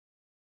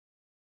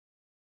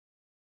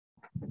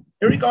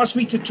Eric asked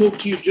me to talk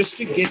to you just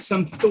to get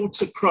some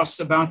thoughts across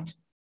about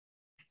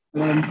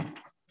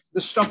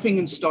the stopping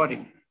and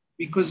starting,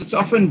 because it's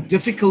often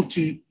difficult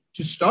to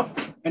stop,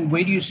 and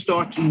where do you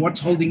start and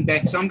what's holding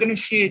back. So I'm going to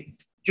share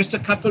just a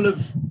couple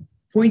of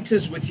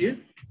pointers with you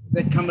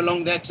that come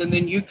along that, and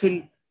then you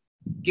can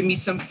give me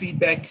some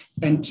feedback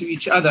and to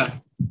each other,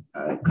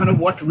 kind of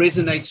what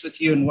resonates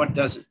with you and what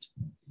doesn't.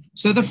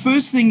 So the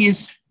first thing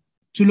is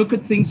to look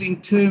at things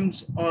in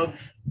terms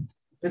of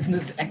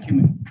business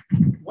acumen.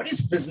 What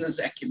is business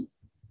acumen?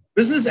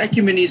 Business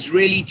acumen is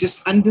really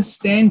just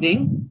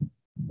understanding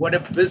what a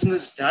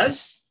business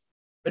does,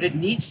 but it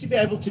needs to be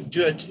able to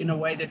do it in a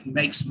way that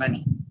makes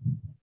money.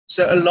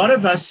 So a lot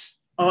of us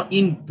are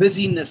in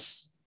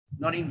busyness,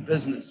 not in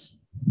business.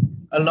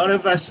 A lot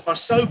of us are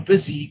so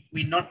busy,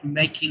 we're not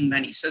making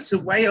money. So it's a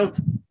way of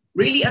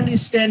really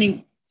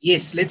understanding,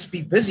 yes, let's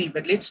be busy,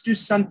 but let's do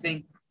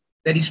something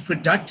that is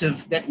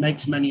productive, that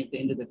makes money at the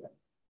end of the day.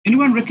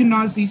 Anyone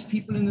recognize these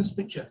people in this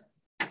picture?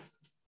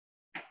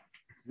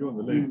 You're on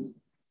the left.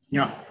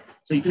 Yeah.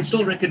 So you can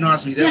still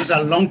recognize me. That was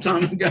a long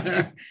time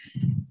ago.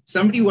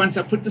 Somebody once,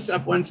 I put this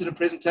up once in a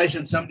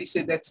presentation, somebody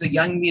said that's the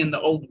young me and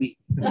the old me.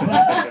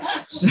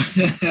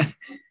 So,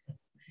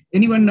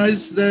 anyone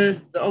knows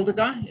the older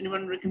guy?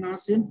 Anyone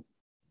recognize him?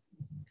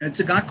 It's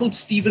a guy called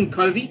Stephen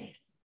Covey.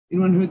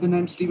 Anyone heard the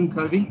name Stephen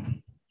Covey?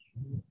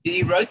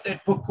 He wrote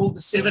that book called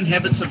The 7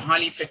 Habits of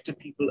Highly Effective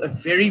People, a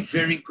very,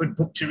 very good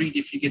book to read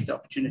if you get the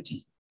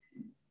opportunity.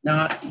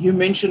 Now, you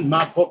mentioned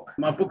my book.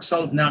 My book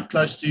sold now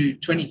close to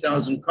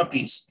 20,000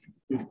 copies.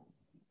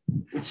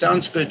 It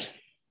sounds good,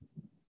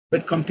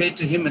 but compared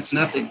to him, it's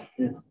nothing.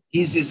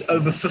 His is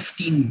over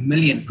 15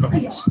 million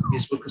copies.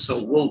 His book is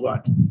sold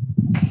worldwide.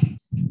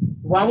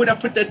 Why would I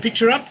put that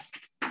picture up?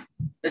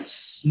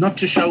 It's not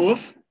to show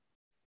off.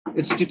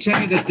 It's to tell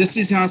you that this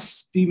is how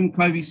Stephen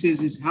Covey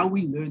says is how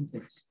we learn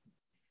things.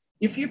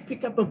 If you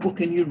pick up a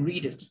book and you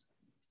read it,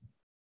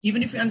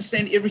 even if you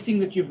understand everything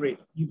that you've read,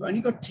 you've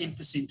only got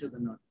 10% of the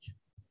knowledge.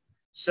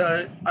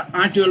 So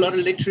I do a lot of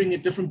lecturing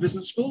at different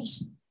business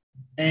schools,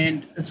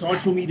 and it's hard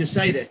for me to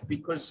say that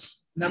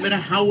because no matter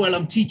how well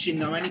I'm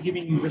teaching, I'm only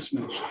giving you this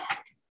much.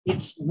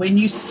 It's when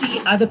you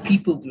see other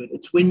people do it.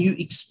 It's when you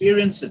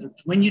experience it.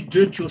 It's when you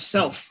do it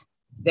yourself.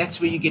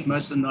 That's where you get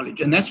most of the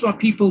knowledge. And that's why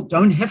people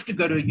don't have to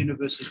go to a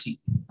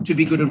university to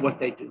be good at what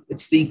they do.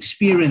 It's the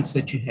experience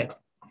that you have.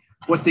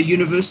 What the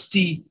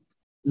university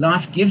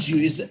life gives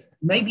you is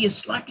maybe a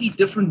slightly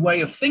different way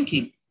of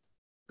thinking,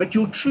 but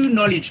your true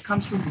knowledge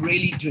comes from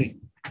really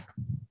doing.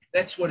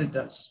 That's what it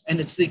does. And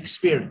it's the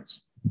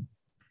experience.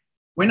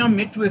 When I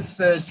met with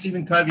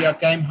Stephen Covey, I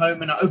came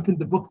home and I opened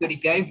the book that he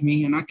gave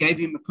me, and I gave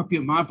him a copy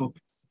of my book.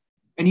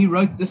 And he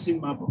wrote this in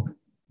my book.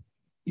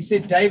 He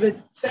said,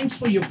 "David, thanks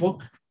for your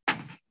book."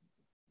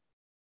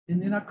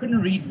 And then I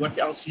couldn't read what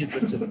else he had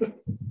written.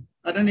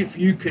 I don't know if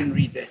you can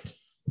read that.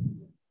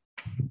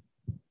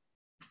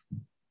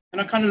 And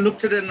I kind of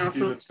looked at it and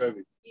Stephen I thought,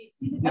 Covey.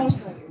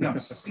 yeah,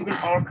 Stephen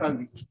R.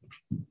 Covey.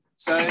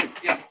 So,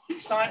 yeah, he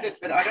signed it,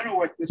 but I don't know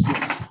what this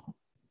was.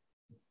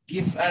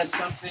 Give us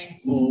something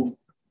or...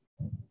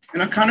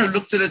 And I kind of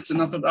looked at it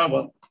and I thought, oh,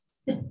 well,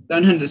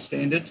 don't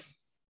understand it.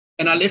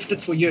 And I left it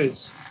for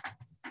years.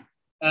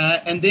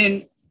 And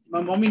then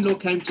my mom-in-law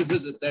came to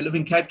visit. They live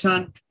in Cape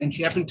Town, and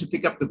she happened to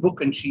pick up the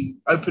book, and she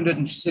opened it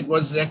and she said, "What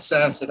does that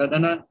say?" I said, "I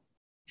don't know."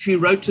 She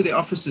wrote to the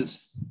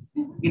officers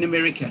in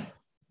America,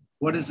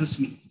 "What does this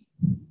mean?"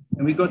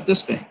 And we got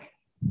this back.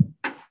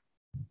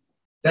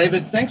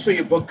 "David, thanks for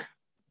your book.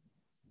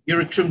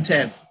 You're a trim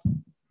tab."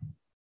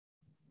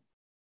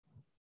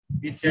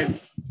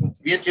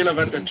 Weet julle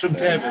wat 'n trim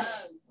tab is?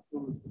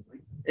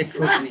 Ek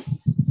ook nie.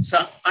 So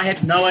I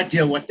had no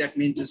idea what that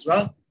meant as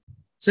well.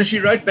 So she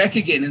wrote back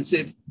again and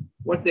said,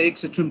 "What the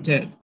heck's a trim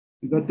tab?"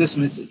 We got this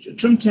message. A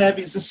trim tab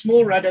is a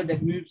small rudder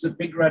that moves a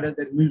big rudder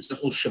that moves the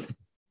whole ship.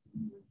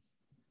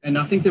 And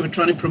I think they were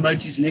trying to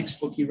promote his next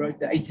book. He wrote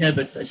The 8th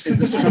Habit. They said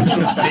this comes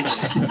from page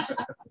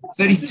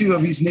 32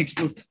 of his next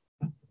book.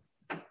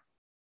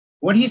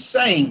 What he's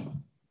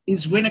saying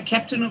is when a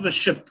captain of a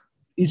ship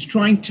is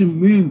trying to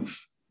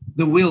move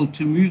the wheel,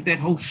 to move that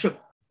whole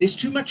ship, there's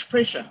too much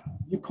pressure.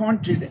 You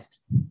can't do that.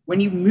 When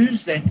he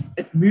moves that,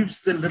 it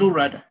moves the little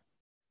rudder.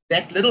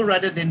 That little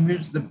rudder then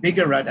moves the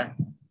bigger rudder.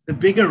 The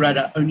bigger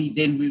rudder only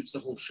then moves the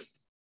whole ship.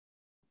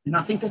 And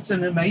I think that's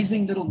an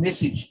amazing little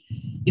message.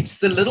 It's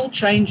the little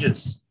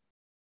changes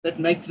that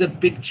make the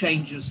big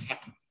changes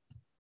happen.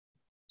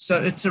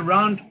 So it's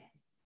around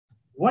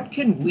what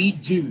can we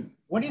do?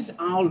 What is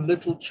our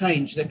little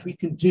change that we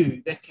can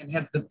do that can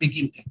have the big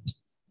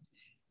impact?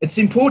 It's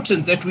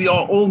important that we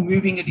are all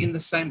moving it in the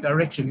same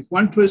direction. If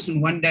one person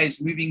one day is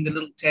moving the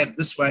little tab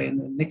this way and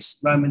the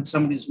next moment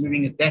somebody is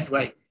moving it that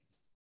way,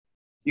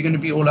 you're going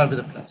to be all over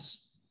the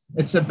place.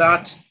 It's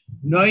about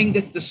knowing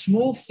that the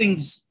small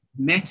things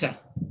matter.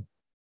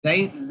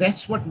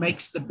 That's what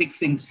makes the big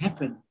things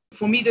happen.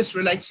 For me, this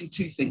relates in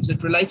two things.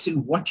 It relates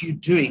in what you're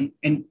doing.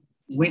 And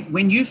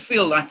when you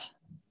feel like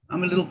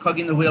I'm a little cog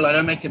in the wheel, I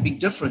don't make a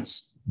big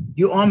difference,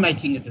 you are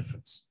making a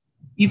difference.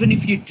 Even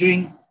if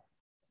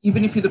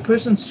you're the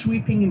person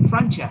sweeping in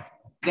front of you,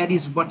 that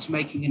is what's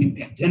making an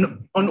impact.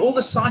 And on all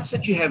the sites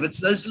that you have,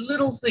 it's those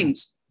little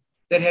things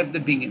that have the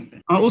big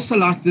impact. I also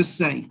like this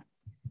saying,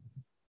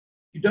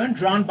 you don't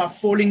drown by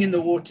falling in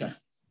the water.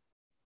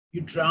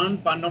 You drown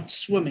by not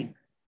swimming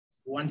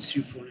once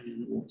you've fallen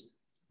in the water.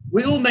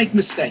 We all make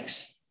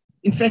mistakes.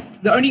 In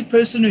fact, the only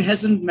person who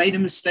hasn't made a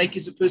mistake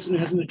is a person who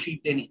hasn't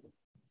achieved anything.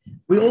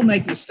 We all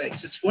make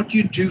mistakes. It's what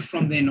you do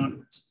from then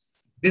onwards.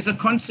 There's a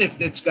concept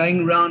that's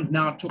going around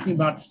now talking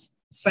about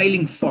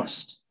failing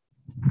fast,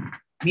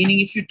 meaning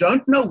if you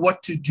don't know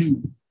what to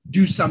do,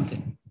 do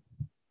something.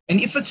 And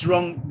if it's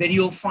wrong, then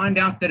you'll find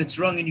out that it's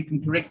wrong and you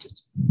can correct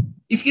it.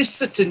 If you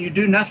sit and you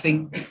do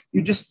nothing,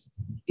 you just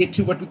get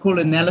to what we call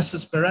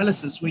analysis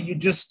paralysis, where you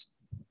just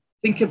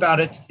think about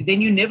it, then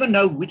you never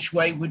know which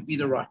way would be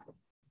the right one.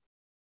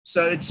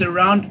 So it's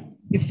around,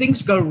 if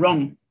things go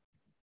wrong,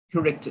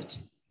 correct it.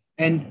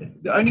 And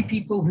the only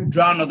people who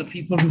drown are the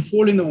people who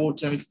fall in the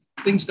water,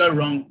 things go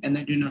wrong, and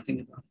they do nothing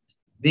about it.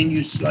 Then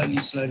you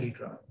slowly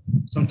drown,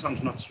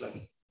 sometimes not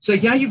slowly. So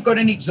here you've got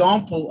an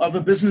example of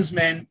a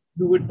businessman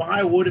who would buy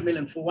a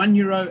watermelon for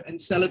 €1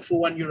 and sell it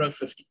for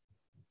 €1.50.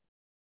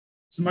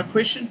 So my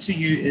question to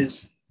you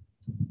is,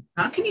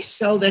 how can he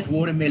sell that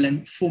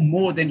watermelon for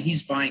more than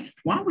he's buying it?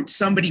 Why would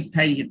somebody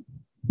pay him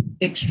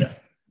extra?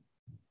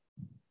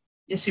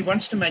 Yes, he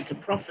wants to make a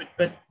profit,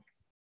 but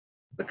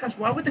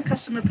why would the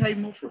customer pay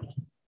more for it?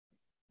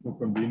 More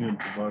convenient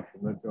to buy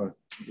from that guy.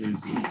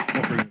 He's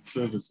offering a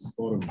service as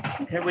part of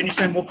it. Okay, when you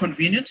say more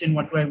convenient, in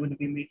what way would it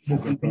be more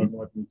convenient? I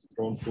might need to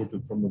transport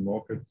it from the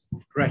market.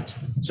 Right.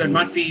 So it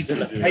might be the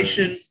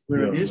location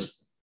where it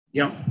is.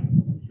 Yeah.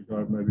 The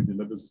guy maybe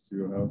delivers it to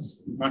your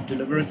house. Might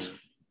deliver it,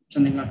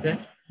 something like that.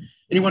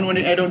 Anyone want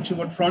to add on to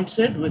what Franz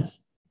said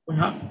with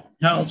how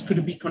else could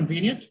it be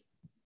convenient?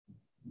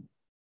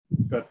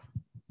 It's cut.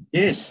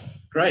 Yes,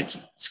 great.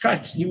 It's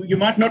cut. You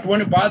might not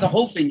want to buy the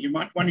whole thing. You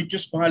might want to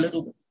just buy a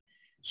little bit.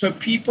 So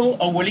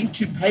people are willing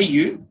to pay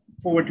you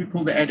for what we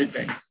call the added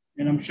value.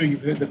 And I'm sure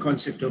you've heard the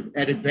concept of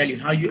added value,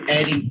 how you're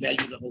adding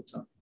value the whole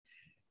time.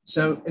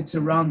 So it's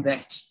around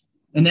that.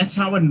 And that's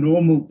how a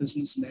normal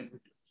businessman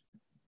would do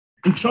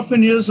it.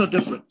 Entrepreneurs are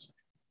different.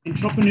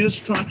 Entrepreneurs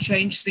try to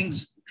change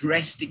things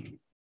drastically.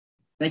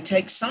 They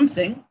take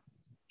something,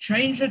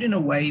 change it in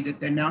a way that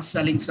they're now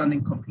selling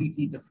something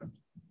completely different.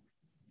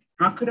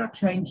 How could I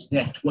change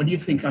that? What do you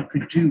think I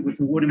could do with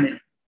the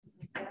watermelon?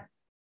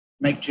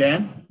 Make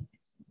jam?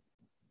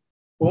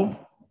 Or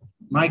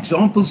my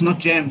example's not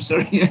jam,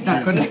 sorry.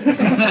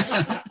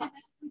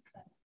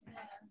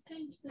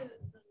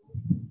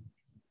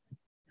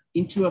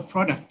 Into a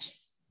product,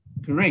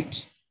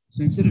 correct.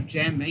 So instead of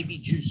jam, maybe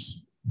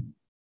juice.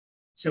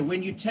 So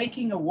when you're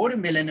taking a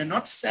watermelon and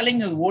not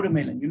selling a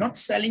watermelon, you're not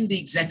selling the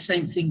exact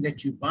same thing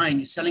that you're buying,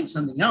 you're selling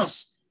something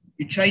else,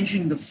 you're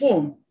changing the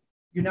form,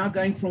 you're now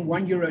going from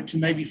 €1 to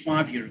maybe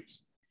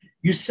 €5.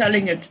 You're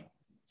selling it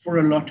for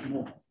a lot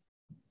more.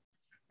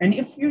 And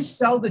if you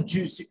sell the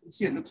juice, you can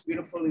see it looks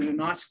beautiful in a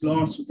nice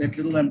glass with that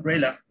little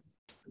umbrella.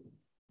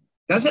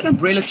 Does that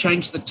umbrella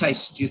change the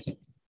taste, do you think?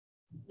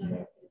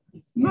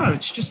 No,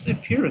 it's just the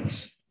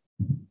appearance.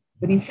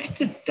 But in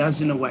fact, it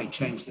does in a way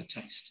change the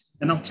taste.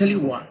 And I'll tell you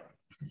why.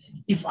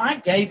 If I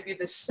gave you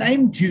the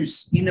same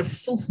juice in a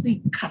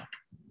filthy cup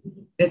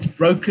that's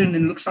broken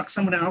and looks like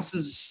someone else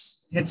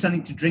has had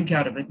something to drink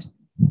out of it,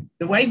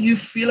 the way you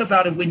feel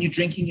about it when you're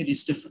drinking it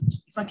is different.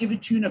 If I give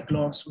it to you in a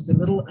glass with a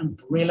little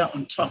umbrella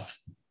on top,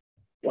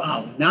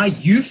 wow, now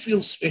you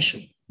feel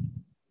special.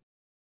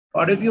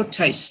 Part of your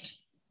taste,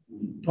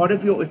 part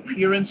of your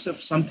appearance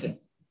of something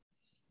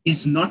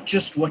is not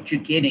just what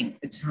you're getting,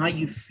 it's how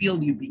you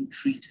feel you're being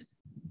treated.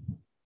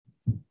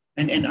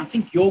 And I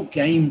think your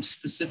game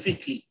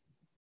specifically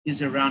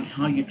is around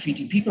how you're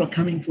treating. People are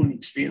coming for an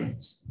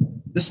experience.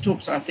 This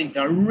talks, I think,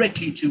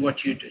 directly to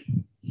what you do.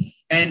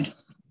 And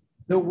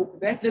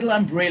that little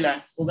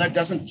umbrella, although it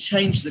doesn't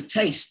change the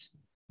taste,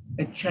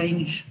 it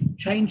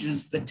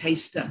changes the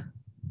taster,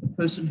 the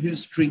person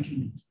who's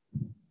drinking it.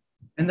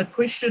 And the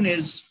question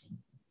is,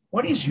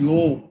 what is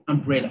your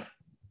umbrella?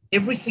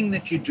 Everything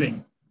that you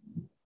drink,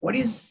 what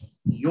is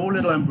your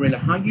little umbrella?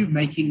 How are you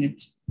making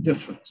it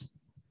different?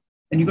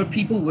 And you've got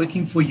people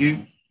working for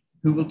you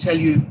who will tell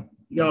you,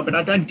 yeah, but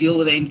I don't deal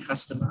with the end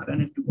customer. I don't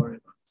have to worry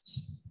about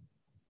this.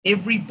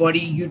 Everybody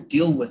you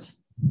deal with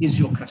is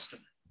your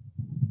customer.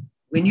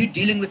 When you're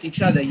dealing with each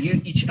other,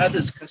 you're each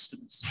other's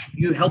customers.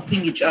 You're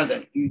helping each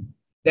other.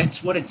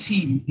 That's what a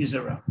team is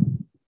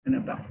around and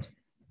about.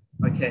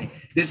 Okay.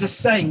 There's a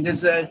saying,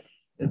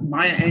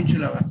 Maya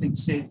Angelou, I think,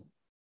 said,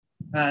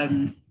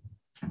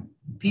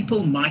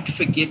 people might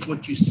forget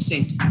what you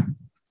said,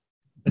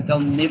 but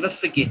they'll never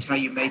forget how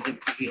you made them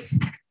feel.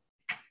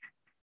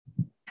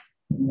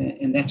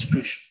 And that's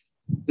crucial.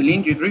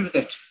 Deline, do you agree with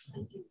that?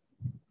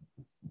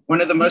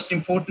 One of the most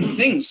important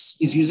things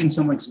is using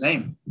someone's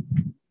name.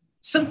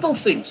 Simple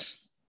things.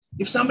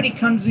 If somebody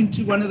comes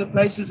into one of the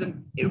places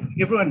and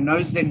everyone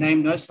knows their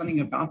name, knows something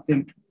about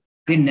them,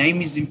 their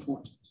name is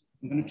important.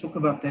 I'm going to talk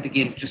about that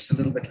again just a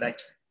little bit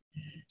later.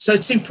 So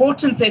it's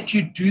important that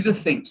you do the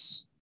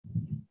things,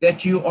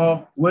 that you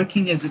are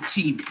working as a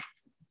team,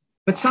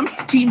 But some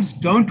teams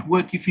don't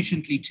work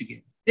efficiently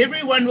together.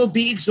 Everyone will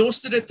be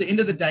exhausted at the end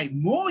of the day,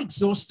 more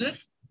exhausted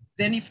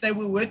than if they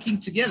were working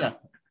together.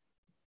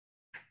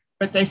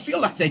 But they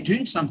feel like they're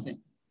doing something,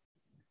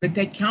 but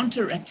they're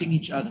counteracting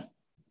each other.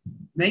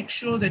 Make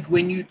sure that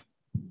when you're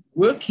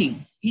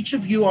working, each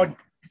of you are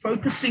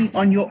focusing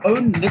on your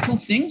own little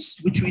things,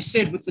 which we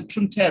said with the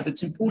trim tab.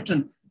 It's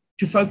important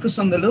to focus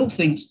on the little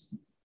things,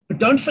 but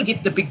don't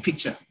forget the big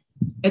picture.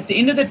 At the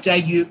end of the day,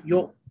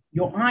 your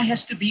eye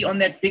has to be on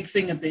that big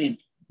thing at the end.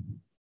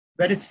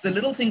 But it's the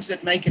little things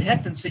that make it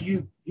happen. So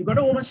you've got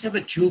to almost have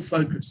a dual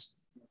focus.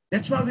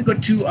 That's why we've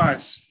got two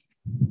eyes,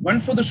 one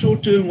for the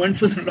short term, one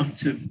for the long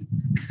term.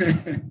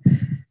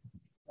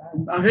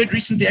 I heard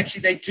recently,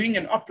 actually, they're doing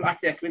an op like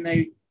that when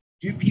they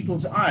do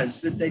people's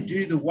eyes, that they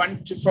do the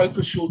one to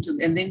focus short term,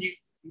 and then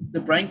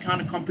the brain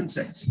kind of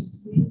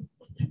compensates.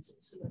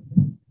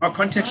 Oh,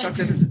 context like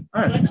that.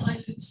 Oh.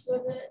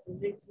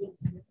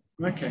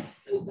 Okay.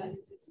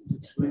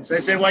 So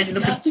is that why you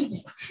look at?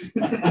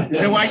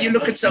 Is that why you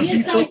look at some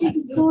people?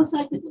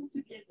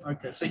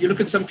 Okay, so you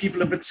look at some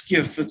people a bit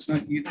skiff. It's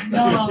not you.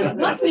 No,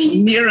 not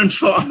really. Near and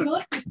far.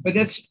 But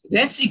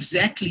that's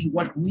exactly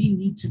what we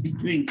need to be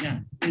doing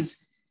here.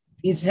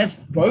 Is have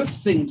both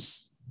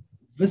things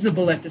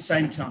visible at the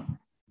same time.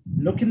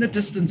 Look in the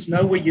distance,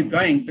 know where you're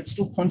going, but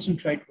still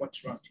concentrate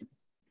what's right here.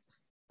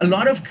 A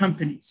lot of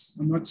companies,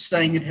 I'm not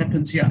saying it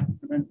happens here,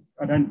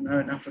 I don't know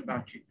enough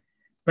about you,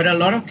 but a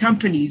lot of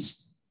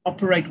companies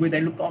operate where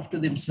they look after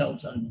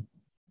themselves only.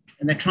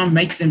 And they try and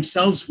make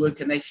themselves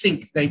work and they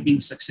think they're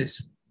being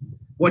successful.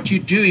 What you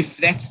do, if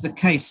that's the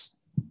case,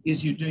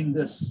 is you're doing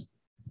this.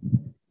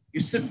 You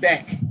sit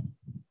back,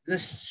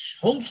 this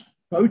whole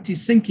boat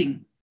is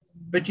sinking,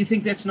 but you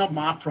think that's not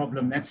my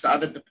problem, that's the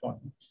other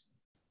department.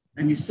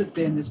 And you sit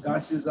there and this guy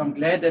says, I'm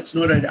glad that's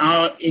not at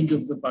our end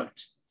of the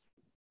boat.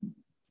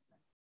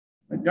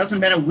 It doesn't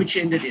matter which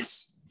end it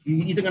is.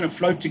 You're either going to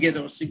float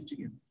together or sink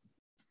together.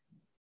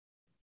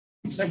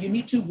 So you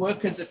need to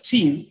work as a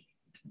team,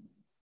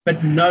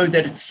 but know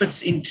that it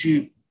fits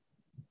into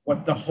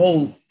what the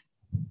whole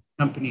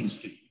company is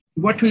doing.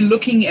 What we're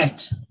looking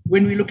at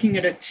when we're looking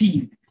at a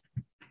team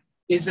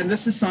is, and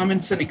this is Simon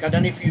Sinek. I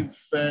don't know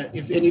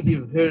if any of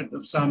you have heard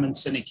of Simon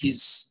Sinek.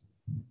 He's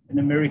an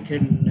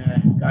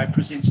American guy,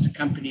 presents to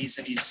companies,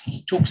 and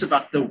he talks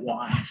about the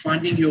why,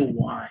 finding your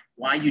why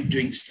you're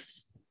doing stuff.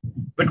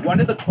 But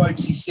one of the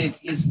quotes he said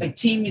is, a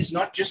team is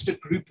not just a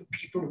group of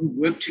people who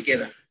work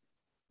together.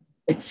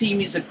 A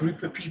team is a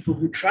group of people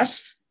who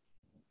trust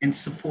and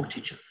support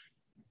each other.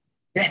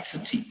 That's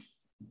a team.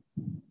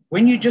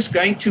 When you're just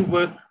going to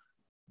work,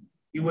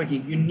 you're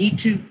working, you need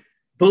to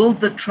build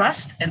the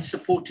trust and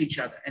support each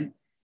other. And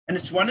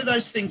it's one of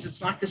those things,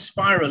 it's like a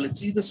spiral.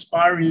 It's either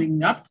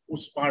spiraling up or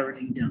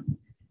spiraling down.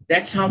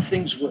 That's how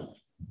things work,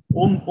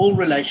 all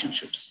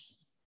relationships.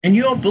 And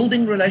you are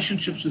building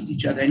relationships with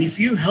each other. And if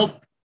you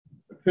help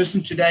a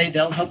person today,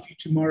 they'll help you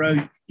tomorrow.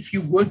 If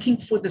you're working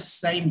for the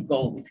same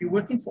goal, if you're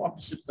working for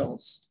opposite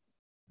goals,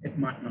 it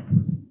might not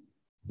work.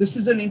 This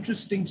is an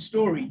interesting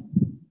story.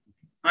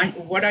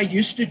 What I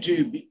used to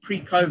do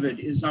pre-COVID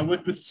is I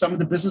worked with some of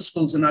the business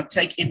schools and I'd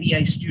take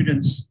MBA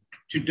students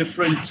to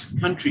different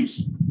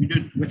countries. We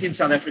do it within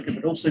South Africa,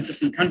 but also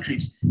different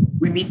countries.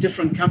 We meet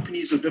different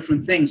companies or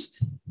different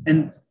things,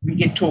 and we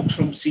get talks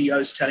from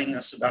CEOs telling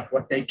us about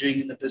what they're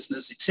doing in the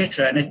business,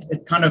 etc. And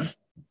it kind of,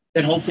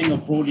 that whole thing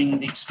of broadening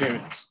the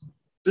experience.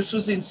 This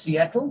was in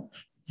Seattle,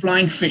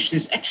 flying fish.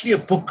 There's actually a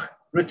book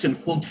written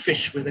called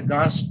Fish, where the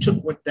guys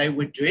took what they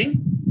were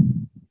doing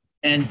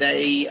and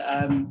they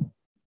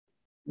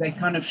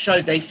kind of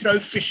showed, they throw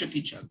fish at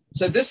each other.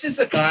 So this is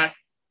a guy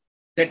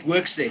that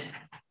works there.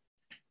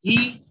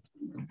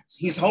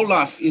 His whole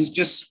life is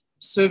just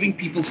serving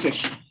people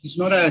fish. He's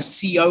not a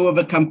CEO of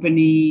a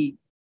company,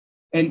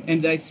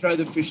 and they throw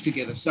the fish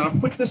together. So I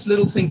put this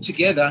little thing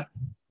together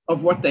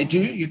of what they do.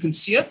 You can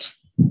see it.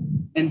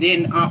 And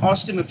then I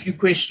asked him a few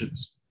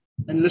questions,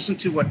 and listen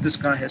to what this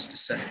guy has to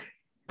say.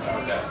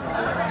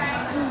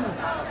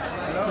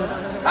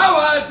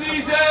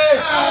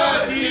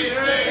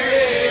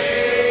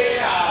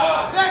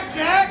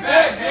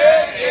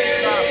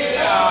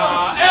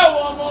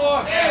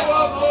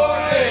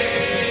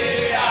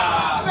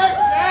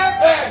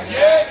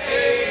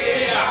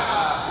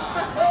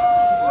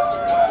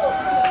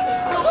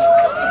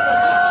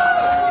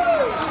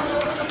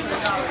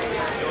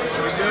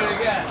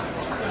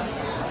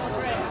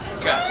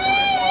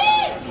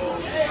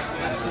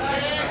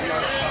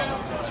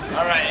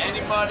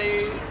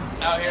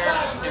 Out here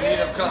in need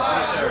of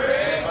customer service?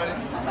 Anybody?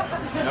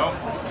 Nope.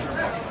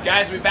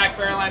 Guys, we back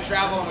for airline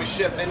travel and we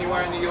ship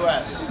anywhere in the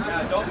U.S.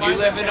 If you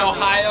live in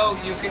Ohio,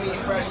 you can eat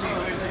fresh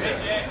seafood too.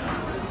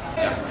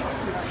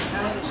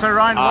 So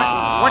Ryan,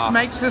 what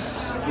makes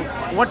this,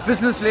 what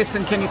business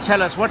lesson can you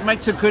tell us? What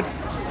makes a good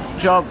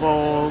job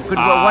or good work?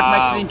 What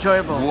makes it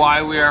enjoyable?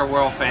 Why we are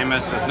world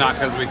famous is not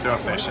because we throw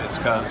fish, it's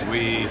because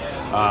we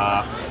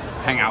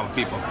hang out with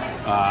people.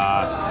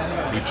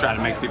 We try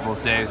to make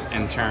people's days.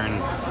 In turn,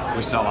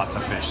 we sell lots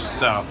of fish.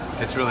 So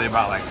it's really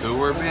about like who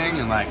we're being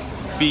and like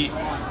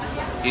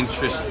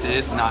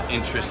interested, not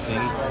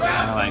interesting. It's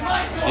kind of like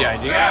the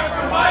idea.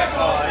 Yeah.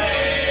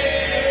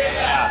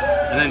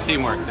 And then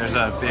teamwork. There's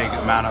a big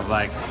amount of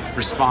like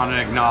respond and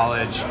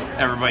acknowledge.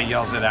 Everybody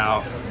yells it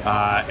out.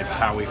 It's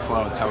how we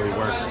flow. It's how we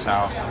work. It's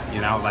how,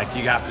 you know, like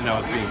you have to know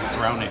it's being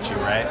thrown at you,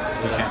 right?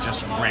 You can't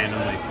just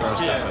randomly throw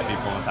stuff at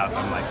people without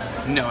them like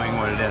knowing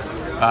what it is.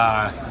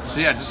 So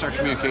yeah, just our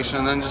communication,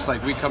 and then just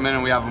like we come in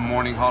and we have a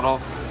morning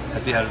huddle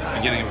at the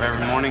beginning of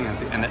every morning, at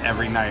the end of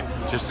every night,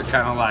 just to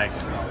kind of like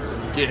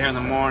get here in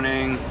the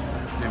morning.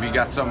 Maybe you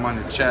got something on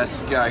your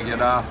chest, you gotta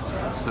get off,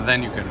 so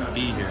then you can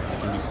be here, you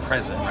can be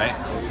present, right?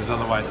 Because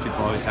otherwise people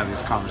always have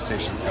these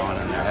conversations going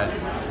in their head.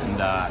 And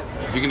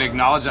if you can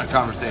acknowledge that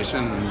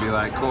conversation and be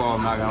like, cool,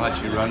 I'm not gonna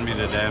let you run me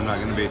today, I'm not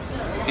gonna be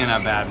in a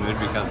bad mood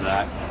because of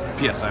that.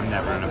 P.S. I'm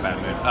never in a bad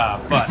mood.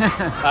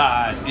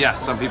 Yeah,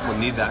 some people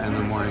need that in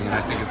the morning, and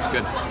I think it's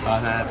good.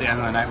 And then at the end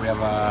of the night, we have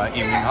an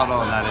evening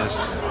huddle, and that is,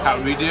 how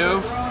did we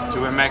do?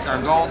 Do we make our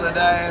goal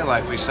today?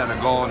 Like, we set a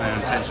goal and an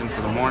intention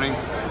for the morning,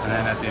 and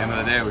then at the end of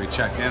the day, we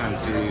check in and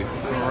see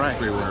if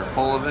we were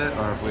full of it,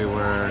 or if we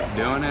were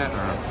doing it,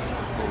 or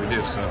what we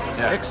do. So,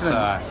 yeah. Excellent.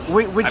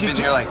 I've been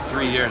here like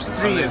 3 years, and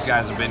some of these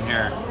guys have been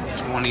here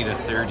 20 to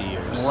 30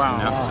 years. Wow.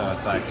 You know? So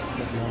it's like,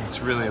 it's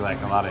really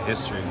like a lot of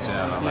history in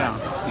Seattle.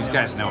 Like, these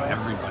guys know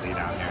everybody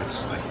down here.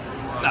 It's like,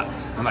 it's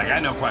nuts. And like, I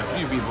know quite a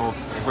few people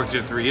who've worked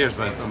here 3 years,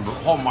 but the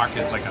whole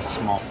market's like a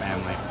small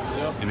family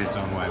in its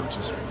own way, which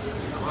is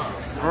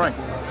all right.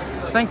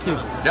 Thank you.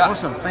 Yeah.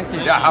 Awesome. Thank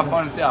you. Yeah, have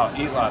fun in Seattle.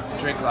 Eat lots,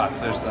 drink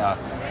lots. There's a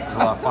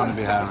lot of fun to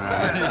be had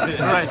around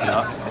here. All right.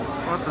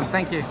 Yeah. Awesome.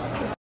 Thank you.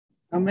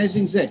 How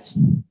amazing is that?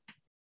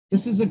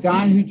 This is a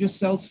guy who just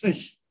sells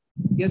fish.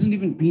 He hasn't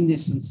even been there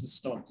since the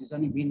start. He's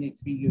only been there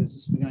 3 years.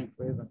 It's been going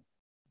forever.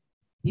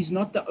 He's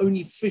not the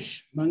only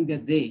fishmonger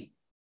there.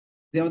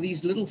 There are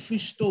these little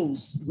fish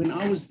stalls. When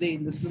I was there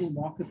in this little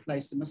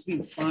marketplace, there must have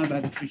been 5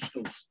 other fish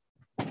stalls.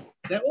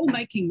 They're all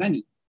making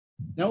money.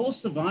 They're all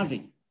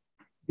surviving.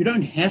 You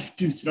don't have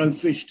to throw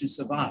fish to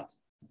survive.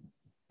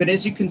 But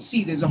as you can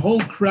see, there's a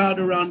whole crowd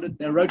around it.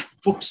 They wrote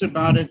books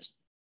about it.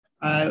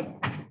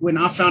 When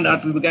I found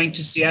out we were going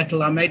to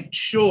Seattle, I made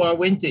sure I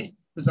went there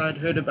because I had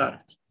heard about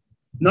it.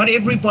 Not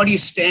everybody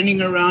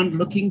standing around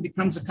looking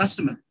becomes a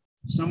customer.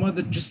 Some are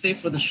just there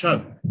for the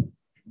show.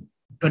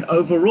 But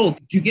overall,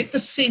 you get the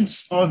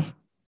sense of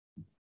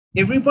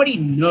everybody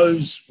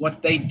knows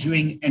what they're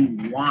doing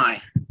and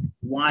why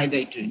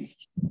they're doing it.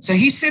 So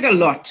he said a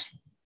lot.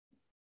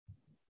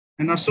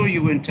 And I saw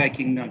you weren't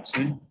taking notes,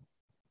 eh?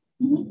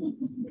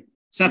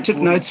 So I took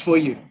notes for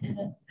you.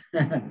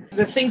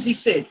 The things he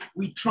said,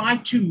 we try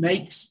to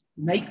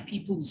make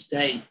people's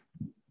day.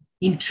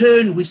 In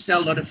turn, we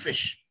sell a lot of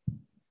fish.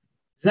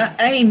 The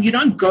aim, you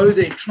don't go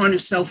there trying to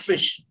sell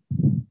fish.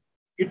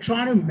 You're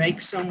trying to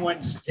make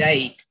someone's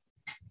day.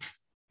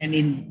 And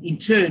in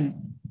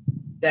turn,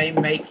 they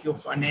make your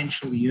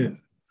financial year.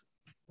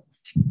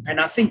 And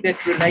I think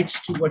that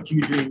relates to what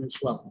you're doing as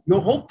well. Your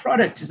whole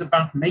product is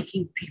about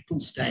making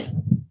people's day.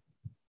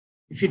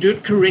 If you do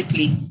it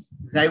correctly,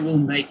 they will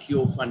make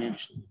your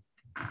financial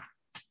year.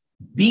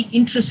 Be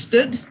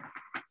interested,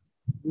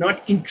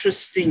 not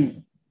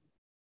interesting.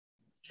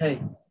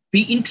 Okay.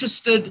 Be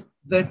interested,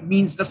 that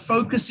means the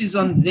focus is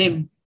on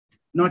them,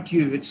 not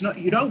you. It's not,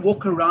 you don't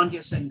walk around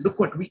here saying, look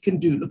what we can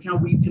do. Look how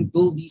we can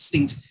build these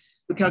things.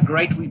 Look how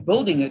great we're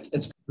building it.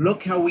 It's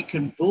look how we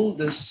can build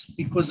this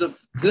because of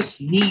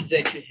this need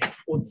that you have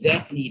or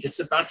that need. It's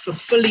about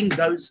fulfilling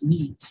those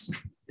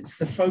needs. It's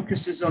the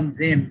focus is on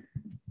them,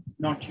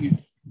 not you.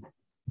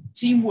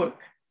 Teamwork.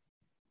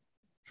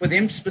 For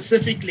them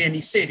specifically, and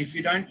he said, if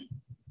you don't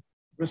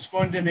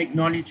respond and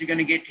acknowledge, you're going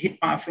to get hit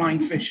by a flying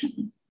fish.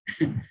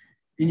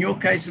 In your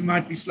case, it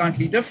might be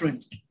slightly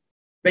different,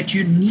 but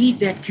you need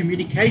that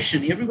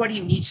communication.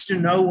 Everybody needs to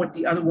know what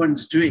the other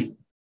one's doing,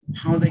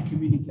 how they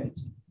communicate.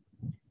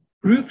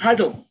 Group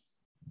huddle.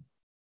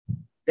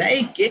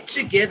 They get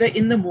together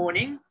in the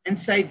morning and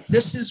say,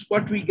 this is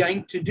what we're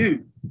going to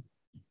do.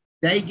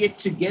 They get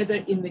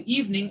together in the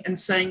evening and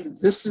saying,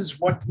 this is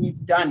what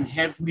we've done.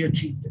 Have we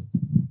achieved it?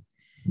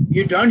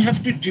 You don't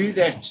have to do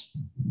that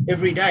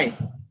every day.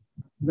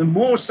 The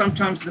more,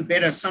 sometimes the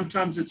better.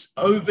 Sometimes it's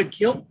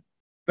overkill.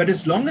 But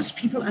as long as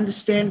people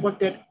understand what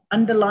that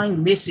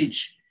underlying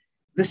message,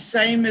 the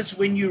same as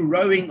when you're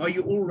rowing, are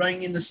you all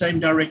rowing in the same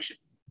direction?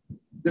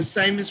 The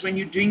same as when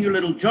you're doing your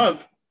little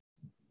job,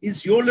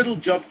 is your little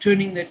job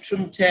turning that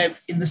trim tab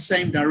in the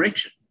same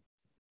direction.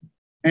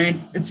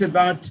 And it's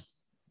about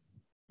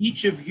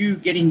each of you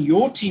getting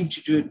your team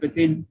to do it, but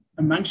then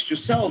amongst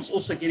yourselves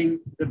also getting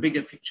the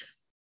bigger picture.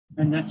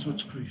 And that's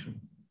what's crucial.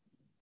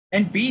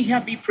 And be here,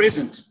 be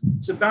present.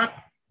 It's about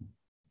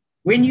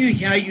when you're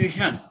here, you're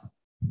here.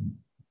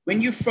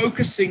 When you're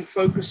focusing,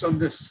 focus on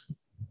this.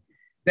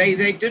 They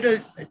did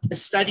a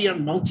study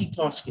on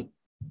multitasking.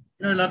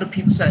 You know, a lot of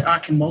people say, I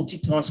can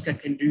multitask, I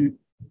can do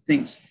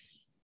things.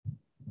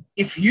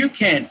 If you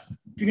can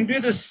do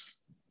this,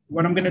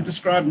 what I'm going to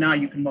describe now,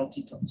 you can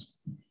multitask.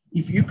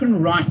 If you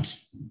can write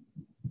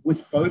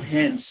with both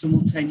hands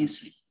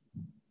simultaneously,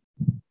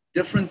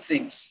 different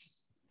things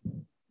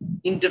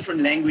in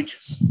different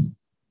languages,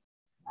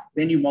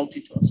 then you're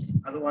multitasking.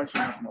 Otherwise,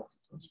 you're not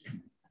multitasking.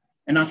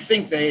 And I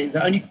think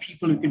the only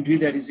people who can do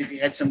that is if you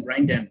had some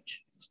brain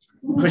damage,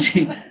 because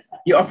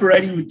you're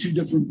operating with two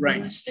different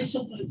brains. A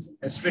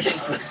special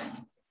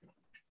person.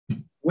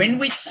 When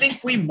we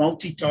think we're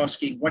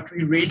multitasking, what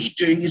we're really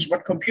doing is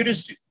what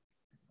computers do.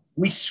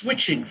 We're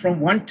switching from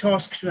one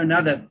task to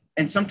another,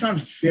 and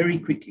sometimes very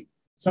quickly.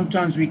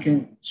 Sometimes we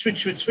can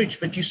switch,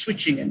 but you're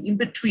switching, and in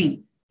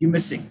between, you're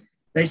missing.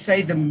 They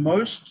say the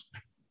most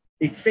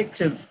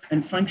effective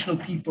and functional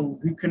people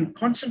who can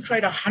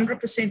concentrate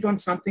 100% on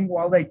something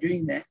while they're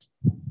doing that,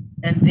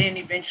 and then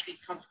eventually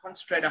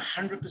concentrate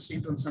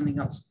 100% on something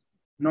else,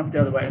 not the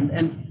other way.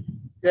 And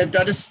they've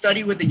done a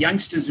study with the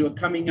youngsters who are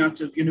coming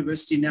out of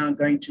university now and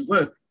going to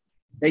work.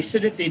 They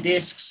sit at their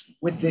desks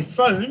with their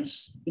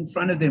phones in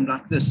front of them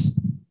like this,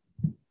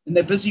 and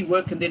they're busy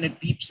work, and then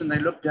it beeps and they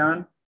look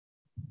down.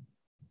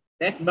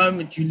 That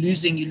moment you're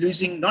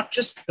losing not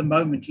just the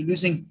moment, you're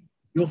losing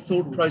your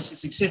thought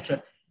process,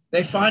 etc.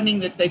 They're finding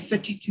that they're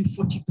 30 to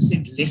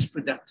 40% less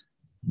productive.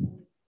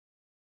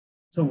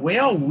 So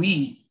where are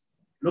we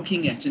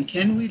looking at? And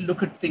can we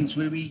look at things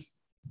where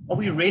are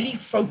we really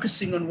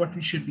focusing on what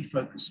we should be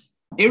focusing?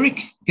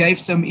 Eric gave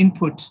some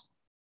input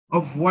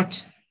of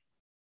what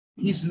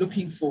he's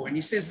looking for. And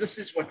he says, this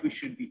is what we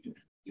should be doing.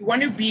 You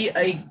want to be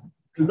a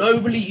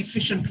globally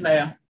efficient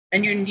player,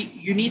 and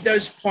you need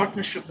those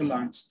partnership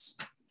alliances.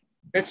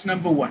 That's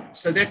number one.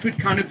 So that would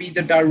kind of be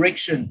the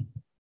direction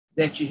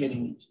that you're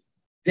heading into.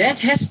 That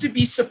has to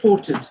be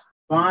supported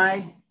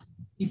by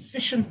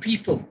efficient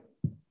people,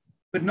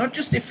 but not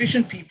just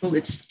efficient people,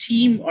 it's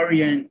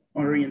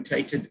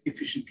team-orientated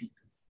efficient people.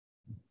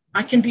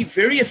 I can be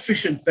very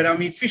efficient, but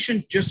I'm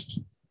efficient just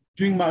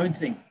doing my own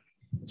thing.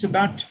 It's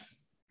about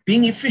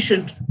being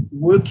efficient,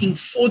 working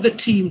for the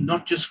team,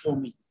 not just for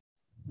me.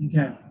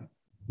 Okay.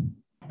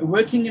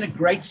 Working in a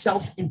great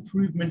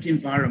self-improvement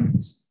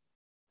environment.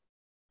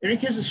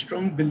 Eric has a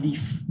strong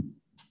belief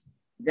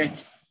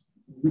that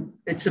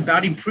it's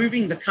about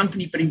improving the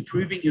company, but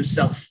improving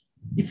yourself.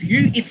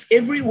 If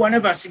every one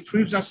of us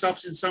improves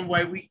ourselves in some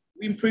way, we're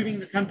improving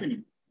the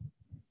company.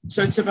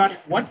 So it's about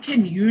what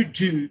can you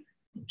do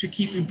to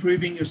keep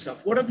improving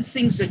yourself? What are the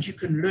things that you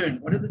can learn?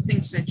 What are the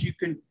things that you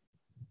can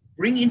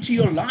bring into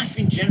your life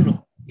in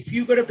general? If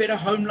you've got a better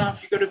home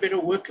life, you've got a better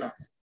work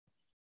life.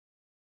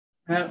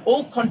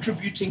 All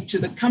contributing to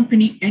the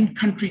company and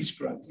country's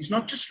growth. He's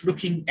not just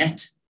looking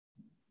at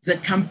the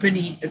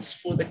company, it's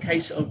for the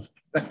case of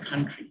the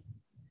country.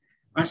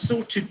 I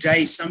saw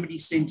today somebody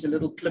sent a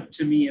little clip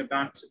to me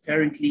about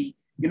apparently,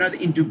 in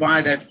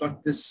Dubai, they've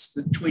got the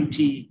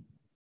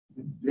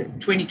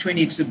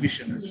 2020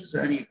 exhibition. It's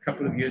only a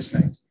couple of years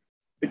late.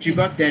 But you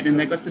got that, and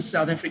they got the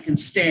South African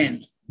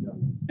stand.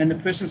 And the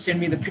person sent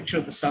me the picture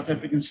of the South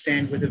African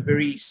stand with a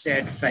very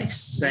sad face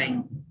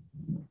saying,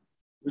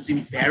 was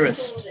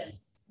embarrassed.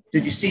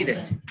 Did you see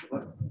that?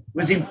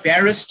 Was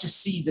embarrassed to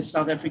see the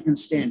South African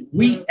stand.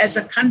 We, as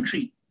a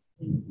country,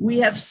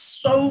 we have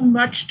so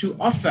much to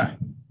offer.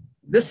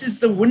 This is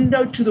the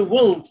window to the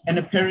world, and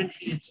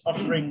apparently it's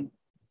offering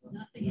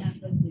nothing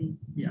happened.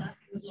 Yeah.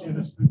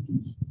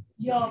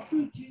 Yeah,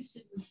 fruit juice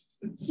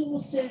and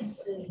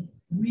sauces.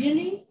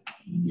 Really?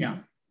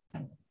 Yeah.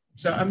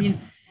 So I mean,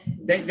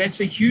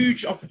 that's a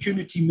huge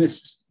opportunity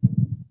missed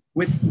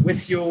with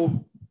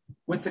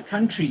the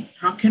country.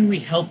 How can we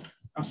help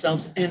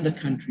ourselves and the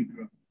country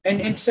grow?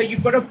 And so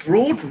you've got a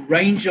broad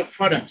range of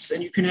products,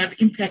 and you can have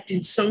impact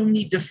in so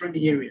many different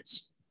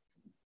areas.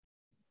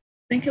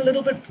 Think a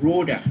little bit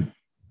broader.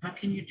 How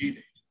can you do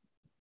that?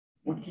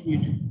 What can you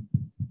do?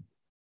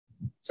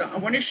 So I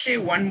want to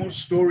share one more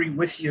story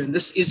with you, and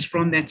this is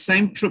from that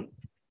same trip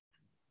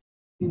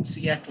in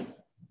Seattle.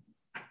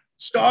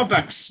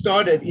 Starbucks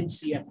started in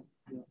Seattle.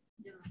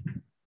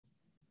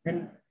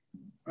 And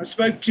I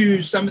spoke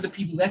to some of the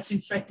people. That's in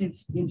fact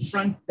in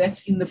front,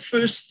 that's in the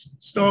first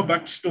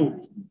Starbucks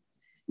store.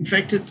 In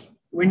fact,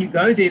 when you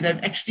go there, they've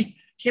actually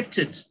kept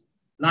it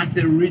like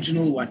the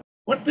original one.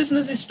 What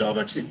business is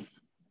Starbucks in?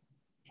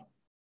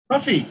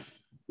 Coffee.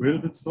 Where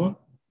did it start?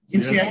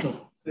 In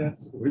Seattle.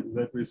 Yes. Is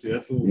that where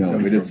Seattle? Yeah,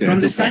 we did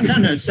From the same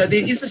no. So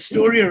there is a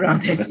story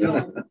around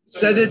that.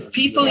 So the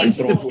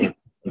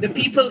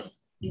people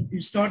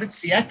who started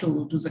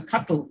Seattle, it was a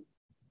couple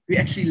who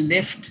actually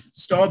left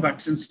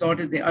Starbucks and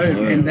started their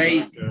own, and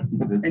they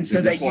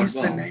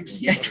used the name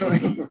Seattle,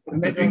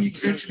 and they're doing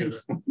exceptionally.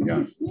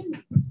 Yeah.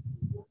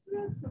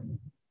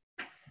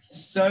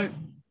 So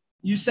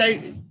you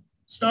say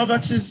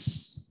Starbucks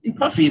is in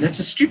coffee. That's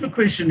a stupid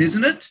question,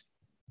 isn't it?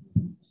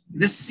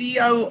 The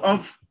CEO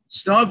of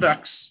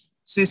Starbucks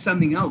says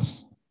something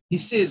else. He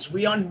says,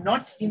 we are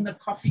not in the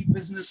coffee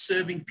business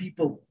serving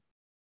people.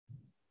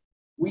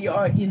 We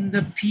are in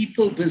the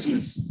people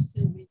business.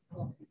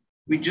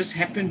 We just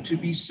happen to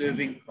be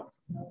serving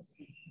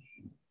coffee.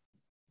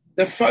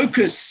 The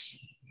focus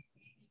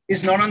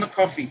is not on the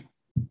coffee.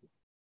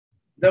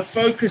 The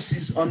focus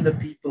is on the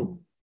people.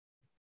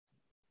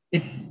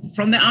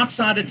 From the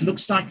outside, it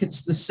looks like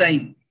it's the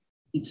same.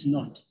 It's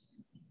not.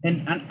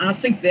 And I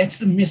think that's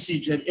the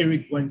message that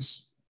Eric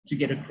wants to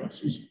get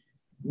across, is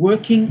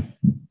working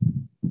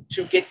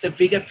to get the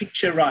bigger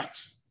picture right.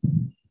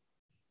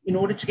 In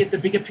order to get the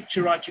bigger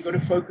picture right, you've got to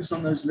focus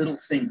on those little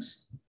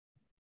things.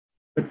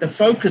 But the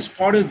focus,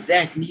 part of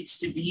that needs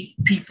to be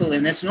people.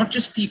 And it's not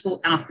just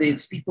people out there,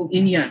 it's people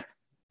in here.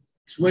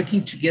 It's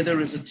working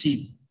together as a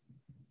team.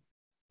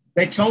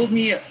 They told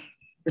me a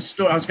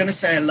story. I was going to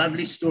say a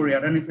lovely story. I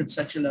don't know if it's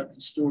such a lovely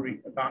story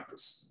about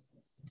this.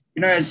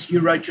 You know, as you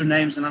wrote your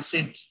names, and I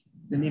said,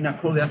 Denise, I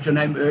called out your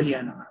name earlier,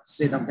 and I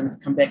said I'm going to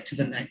come back to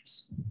the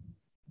names.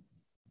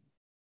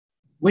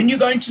 When you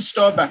go into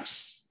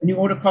Starbucks and you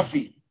order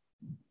coffee,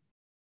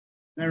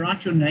 they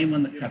write your name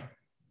on the cup.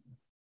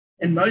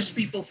 And most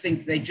people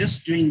think they're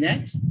just doing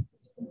that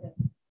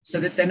so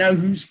that they know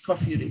whose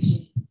coffee it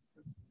is.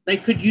 They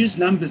could use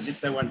numbers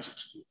if they wanted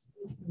to.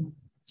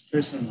 It's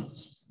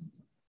personalized.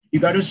 You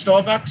go to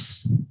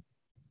Starbucks,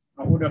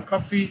 I order a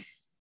coffee.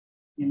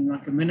 In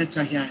like a minute,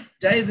 I hear,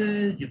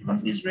 David, your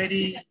coffee is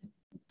ready.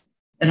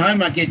 At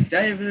home, I get,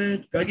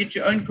 David, go get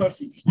your own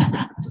coffee.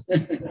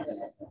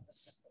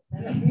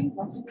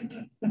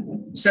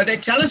 So they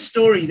tell a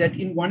story that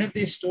in one of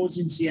their stores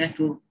in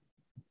Seattle,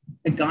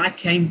 a guy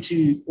came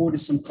to order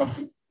some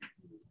coffee. I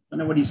don't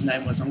know what his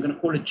name was. I'm going to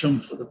call it Chum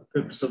for the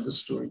purpose of the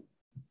story.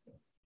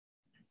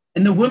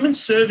 And the woman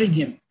serving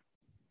him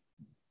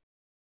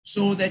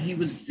saw that he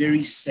was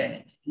very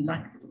sad. He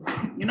like,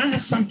 you know how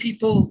some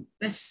people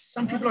are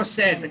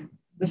sad, but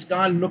this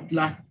guy looked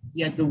like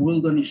he had the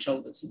world on his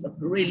shoulders. He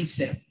looked really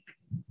sad.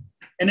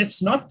 And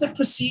it's not the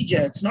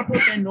procedure. It's not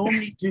what they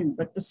normally do.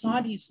 But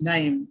beside his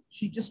name,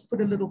 she just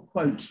put a little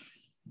quote.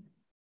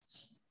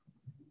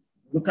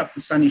 Look up, the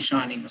sun is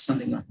shining, or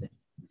something like that.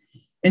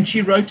 And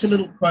she wrote a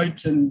little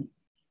quote, and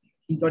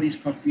he got his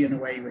coffee, and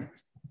away he went.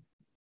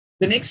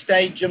 The next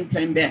day, Jim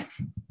came back.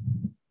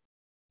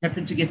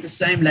 Happened to get the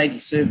same lady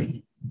serving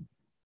him.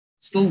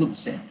 Still looked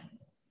sad.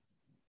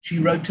 She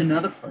wrote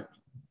another quote.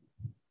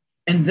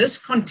 And this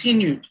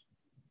continued.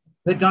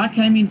 The guy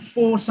came in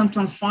 4,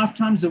 sometimes 5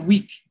 times a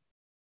week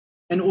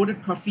and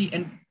ordered coffee.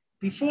 And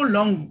before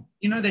long,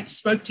 you know, they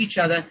spoke to each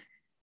other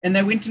and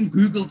they went and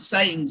Googled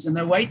sayings and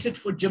they waited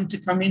for Jim to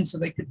come in so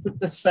they could put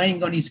the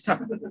saying on his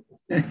cup.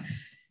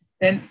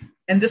 and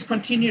this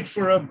continued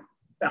for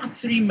about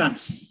 3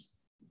 months.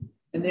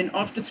 And then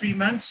after 3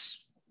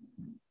 months,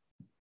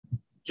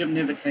 Jim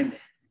never came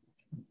back.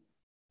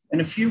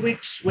 And a few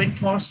weeks went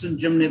past and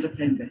Jim never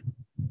came back.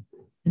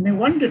 And they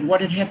wondered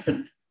what had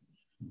happened.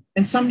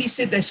 And somebody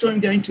said they saw him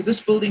go into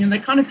this building and they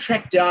kind of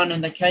tracked down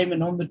and they came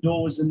and on the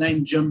door was the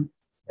name Jim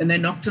and they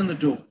knocked on the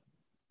door.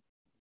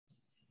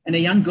 And a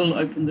young girl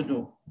opened the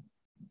door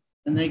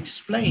and they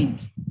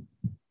explained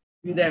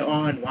who they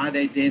are and why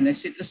they're there. And they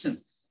said,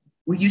 listen,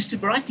 we used to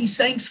write these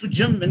sayings for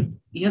Jim and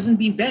he hasn't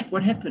been back.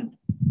 What happened?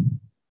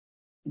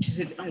 And she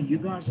said, oh, you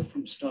guys are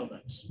from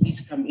Starbucks.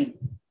 Please come in.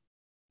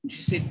 And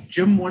she said,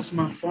 Jim was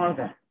my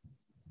father.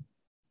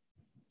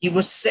 He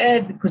was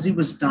sad because he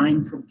was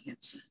dying from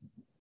cancer.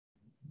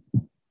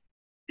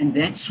 And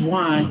that's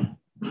why,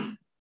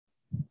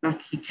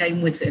 like he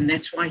came with, and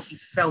that's why he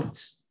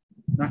felt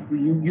like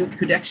you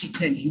could actually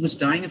tell he was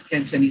dying of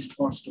cancer and he's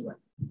passed away.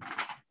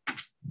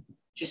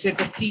 She said,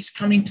 but please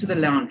come into the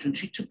lounge. And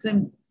she took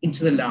them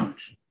into the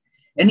lounge.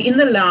 And in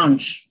the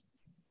lounge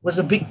was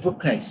a big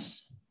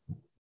bookcase.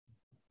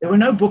 There were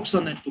no books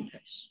on that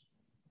bookcase.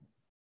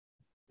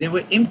 There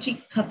were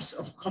empty cups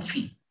of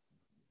coffee.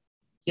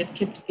 He had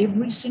kept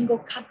every single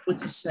cup with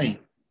the same.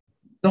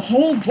 The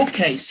whole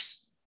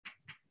bookcase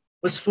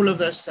was full of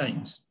those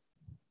sayings.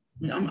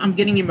 I'm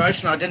getting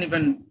emotional. I don't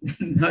even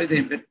know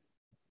them, but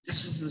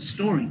this is the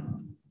story.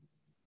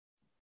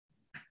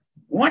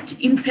 What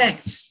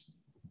impact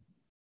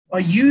are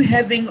you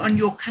having on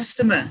your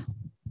customer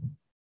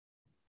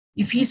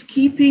if he's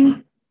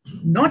keeping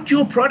not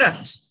your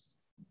product?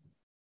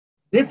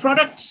 Their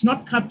product's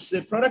not cups,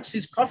 their product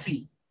is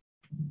coffee.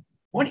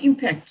 What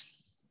impact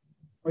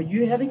are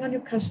you having on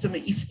your customer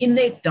if in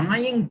their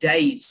dying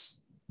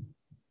days,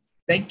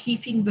 they're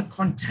keeping the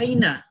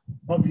container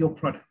of your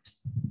product?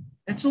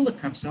 That's all the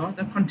cups are,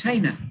 the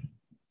container.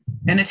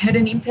 And it had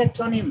an impact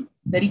on him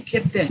that he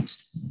kept that.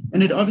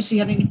 And it obviously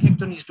had an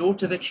impact on his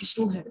daughter that she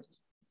still had it.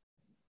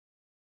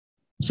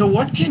 So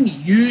what can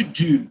you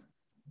do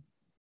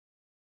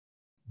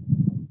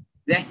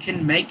that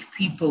can make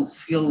people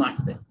feel like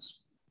that?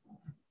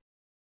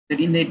 That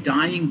in their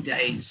dying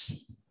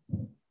days,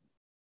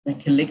 they're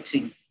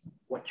collecting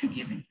what you're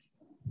giving.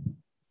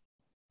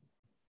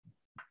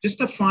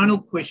 Just a final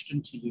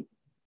question to you.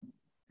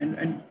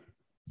 And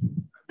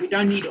we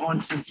don't need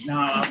answers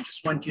now. I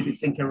just want you to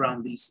think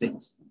around these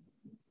things.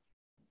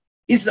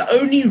 Is the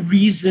only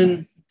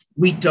reason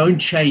we don't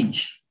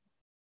change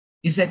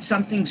is that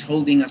something's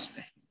holding us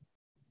back?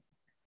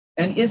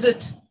 And is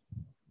it,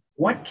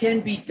 what can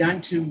be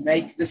done to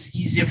make this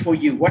easier for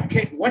you? What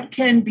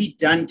can be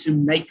done to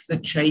make the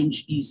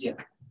change easier?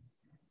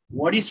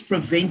 What is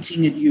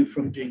preventing you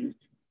from doing it?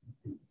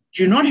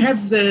 Do you not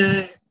have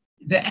the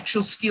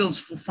actual skills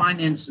for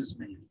finances,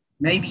 maybe?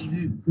 Maybe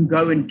you can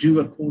go and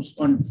do a course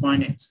on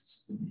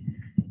finances.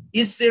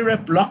 Is there a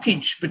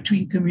blockage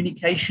between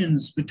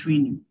communications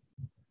between you?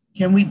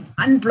 Can we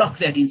unblock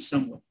that in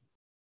some way?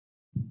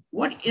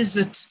 What is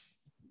it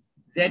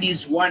that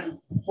is one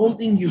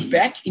holding you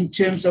back in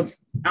terms of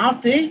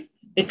out there,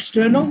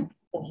 external,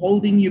 or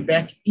holding you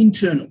back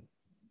internal?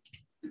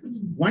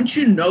 Once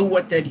you know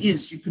what that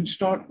is, you can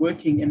start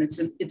working, and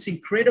it's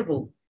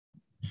incredible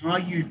how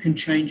you can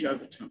change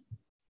over time.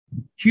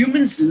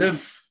 Humans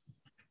live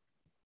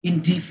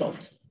in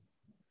default.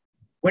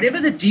 Whatever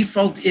the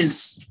default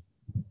is,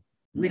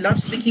 we love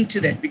sticking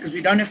to that because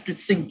we don't have to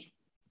think.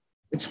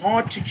 It's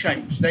hard to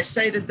change. They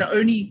say that the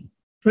only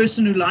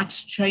person who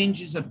likes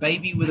change is a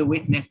baby with a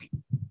wet nappy.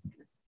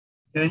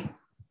 Okay?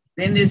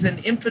 Then there's an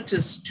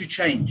impetus to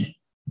change.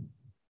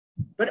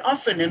 But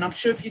often, and I'm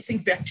sure if you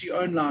think back to your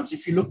own lives,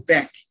 if you look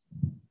back,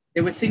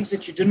 there were things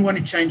that you didn't want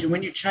to change. And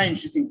when you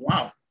change, you think,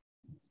 wow,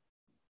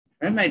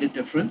 that made a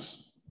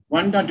difference.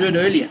 Why didn't I do it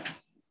earlier?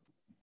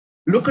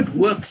 Look at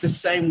work the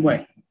same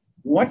way.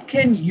 What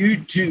can you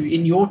do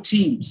in your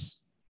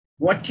teams?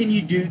 What can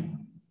you do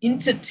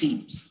inter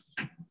teams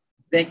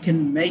that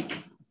can make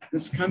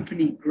this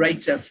company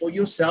greater for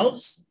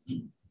yourselves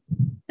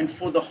and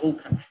for the whole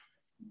country?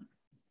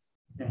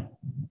 Okay.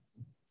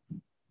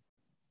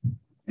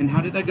 And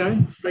how did that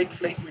go?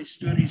 Flake, my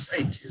story's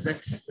 8. Is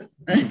that?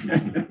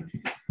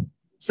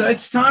 So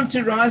it's time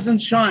to rise and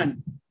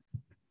shine.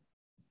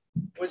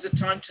 Or is it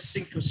time to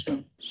sink or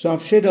swim? So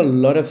I've shared a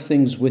lot of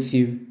things with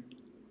you.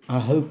 I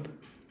hope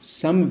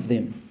some of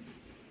them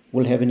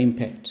will have an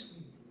impact.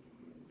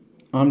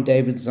 I'm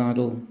David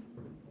Zidel,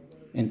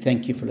 and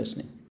thank you for listening.